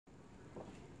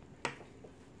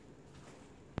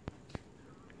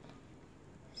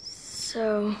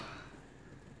So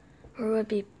we're going to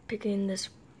be picking this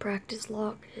practice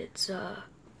lock. It's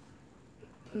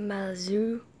MAZU.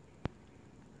 There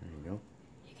you go.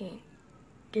 You can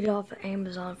get it off of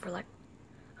Amazon for like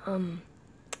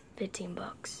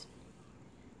 $15.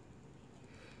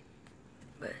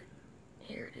 But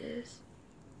here it is.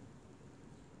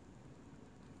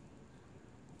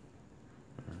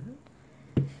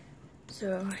 Alright.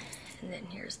 So, and then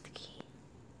here's the key.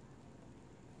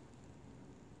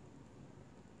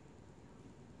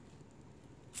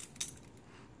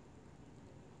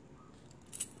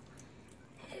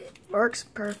 It works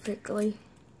perfectly.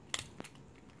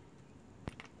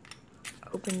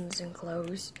 Opens and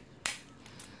closes.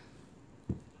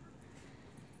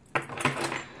 But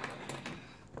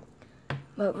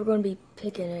we're going to be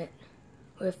picking it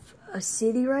with a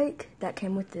city rake that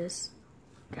came with this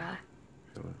guy.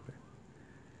 There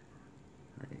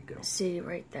you go. A city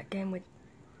rake that came with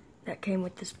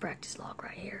this practice lock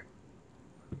right here.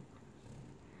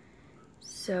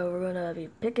 So we're going to be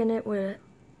picking it with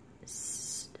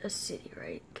a city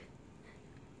rake.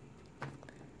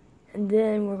 And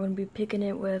then we're going to be picking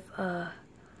it with a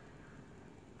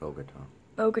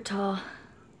Bogota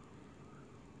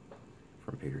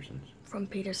from Peterson's. From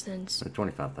Peterson's.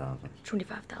 25,000.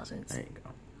 25,000. There you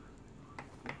go.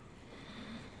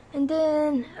 And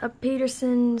then a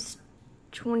Peterson's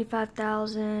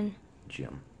 25,000.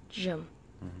 Gym.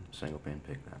 Single pin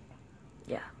pick that one.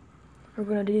 Yeah. We're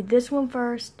going to do this one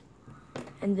first,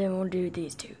 and then we'll do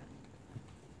these two.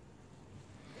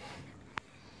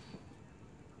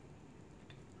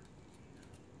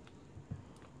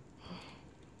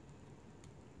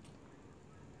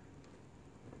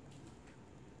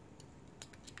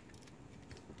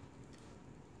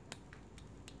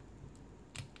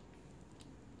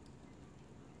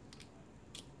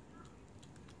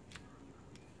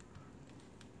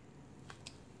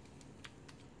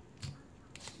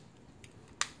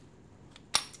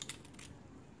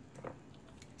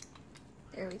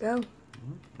 There we go.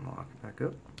 Lock it back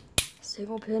up.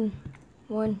 Single pin,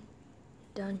 one,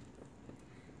 done.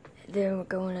 And then we're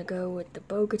going to go with the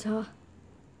Bogota.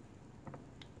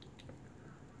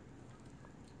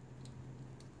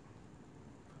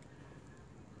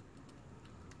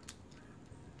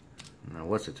 Now,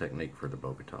 what's the technique for the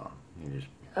Bogota? You just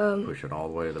push it all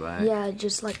the way to the back? Yeah,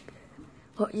 just like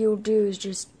what you'll do is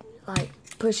just like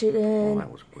push it in. Oh,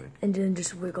 that was quick. And then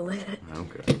just wiggle it.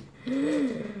 Okay.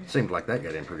 Seemed like that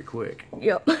got in pretty quick.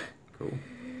 Yep. Cool.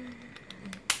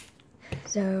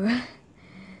 So,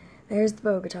 there's the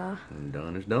Bogota. And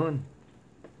done is done.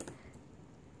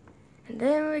 And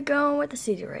then we're going with the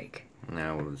city rake.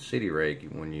 Now, with the city rake,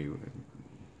 when you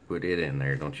put it in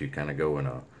there, don't you kind of go in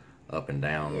a up and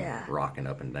down, rocking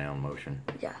up and down motion?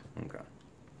 Yeah. Okay.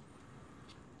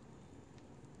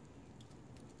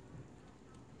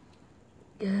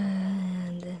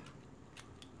 And then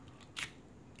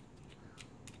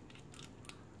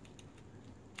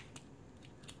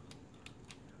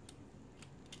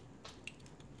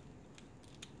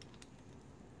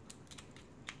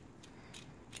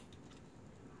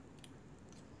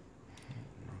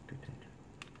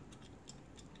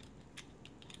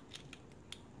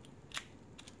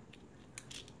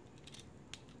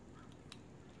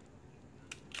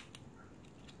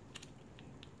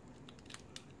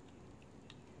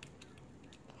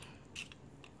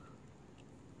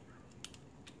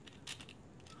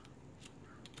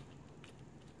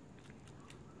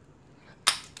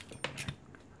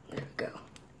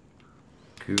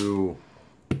Cool.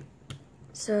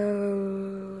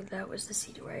 so that was the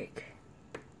city rake.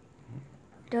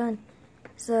 Done.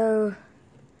 So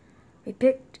we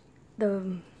picked a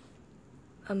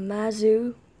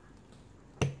MAZU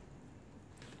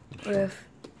with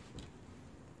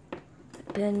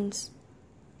the pins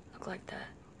look like that.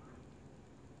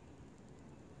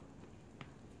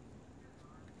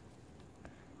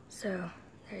 So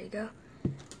there you go.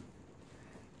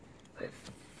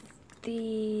 With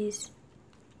these.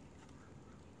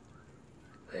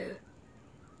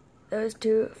 Those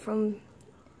two from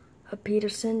a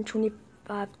Peterson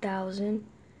 25,000,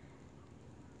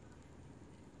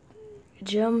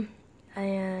 Jim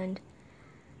and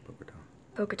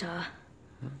Bogota.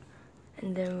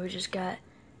 And then we just got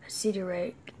a city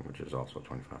rake, which is also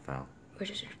 25,000.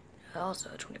 Which is also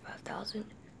 25,000.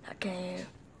 That came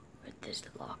with this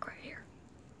lock right here.